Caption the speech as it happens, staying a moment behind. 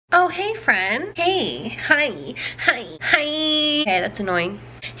Oh, hey friend. Hey, hi. Okay, that's annoying.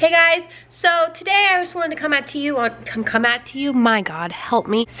 Hey guys, so today I just wanted to come at you, my God, help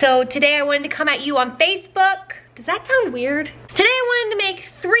me. So today I wanted to come at you on Facebook. Does that sound weird? Today I wanted to make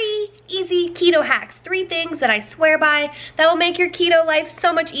 3 easy keto hacks, 3 things that I swear by that will make your keto life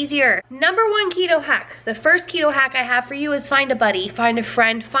so much easier. Number 1 keto hack. The first keto hack I have for you is find a buddy, find a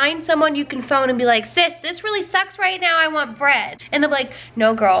friend, find someone you can phone and be like, sis, this really sucks right now, I want bread. And they'll be like,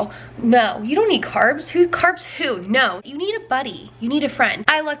 no girl, no, you don't need carbs. Carbs who? No, you need a buddy, you need a friend.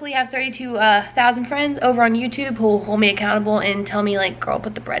 I luckily have 32,000 friends over on YouTube who will hold me accountable and tell me like, girl,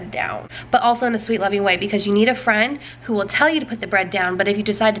 put the bread down. But also in a sweet loving way, because you need a friend who will tell you to put the bread down, but if you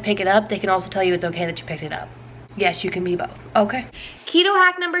decide to pick it up, they can also tell you it's okay that you picked it up. Yes, you can be both, okay? Keto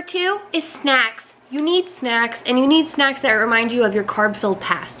hack number 2 is snacks. You need snacks, and you need snacks that remind you of your carb-filled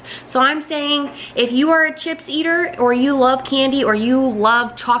past. So I'm saying if you are a chips eater, or you love candy, or you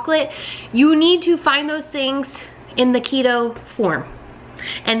love chocolate, you need to find those things in the keto form,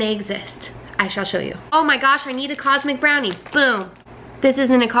 and they exist. I shall show you. Oh my gosh, I need a cosmic brownie, boom. This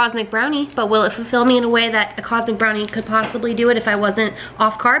isn't a cosmic brownie, but will it fulfill me in a way that a cosmic brownie could possibly do it if I wasn't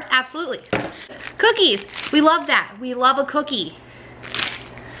off carbs? Absolutely. Cookies, we love that. We love a cookie.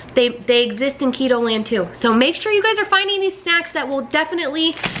 They exist in keto land too. So make sure you guys are finding these snacks that will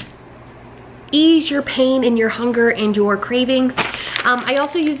definitely ease your pain and your hunger and your cravings. I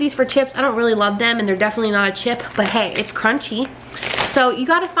also use these for chips. I don't really love them and they're definitely not a chip, but hey, it's crunchy. So you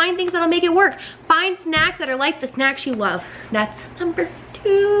gotta find things that'll make it work. Find snacks that are like the snacks you love. That's number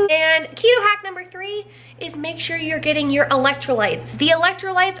 2. And keto hack number 3 is make sure you're getting your electrolytes. The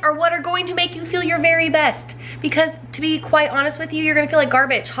electrolytes are what are going to make you feel your very best. Because to be quite honest with you, you're gonna feel like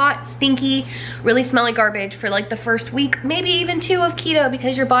garbage. Hot, stinky, really smelly garbage for like the first week, maybe even 2 of keto,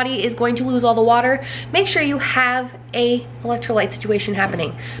 because your body is going to lose all the water. Make sure you have a electrolyte situation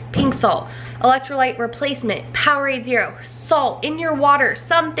happening. Pink salt, electrolyte replacement, Powerade Zero, salt in your water,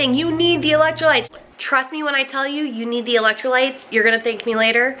 something. You need the electrolytes. Trust me when I tell you, you need the electrolytes. You're gonna thank me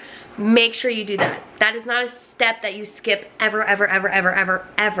later. Make sure you do that. That is not a step that you skip ever.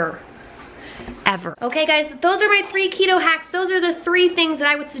 Okay guys, those are my 3 keto hacks. Those are the 3 things that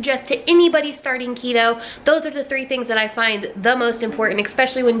I would suggest to anybody starting keto. Those are the 3 things that I find the most important,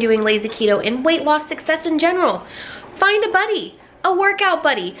 especially when doing lazy keto and weight loss success in general. Find a buddy, a workout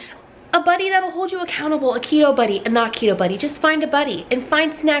buddy, a buddy that'll hold you accountable, a keto buddy, a not keto buddy. Just find a buddy and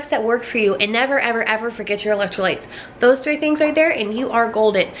find snacks that work for you, and never ever forget your electrolytes. Those 3 things right there and you are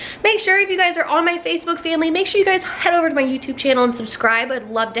golden. Make sure if you guys are on my Facebook family, make sure you guys head over to my YouTube channel and subscribe. I'd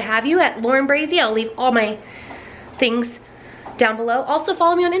love to have you at Brazee. I'll leave all my things down below. Also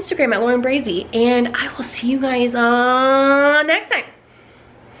follow me on Instagram at Brazee, and I will see you guys next time.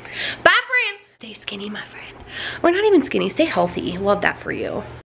 Bye friend. Stay skinny, my friend. Or not even skinny, stay healthy. Love that for you.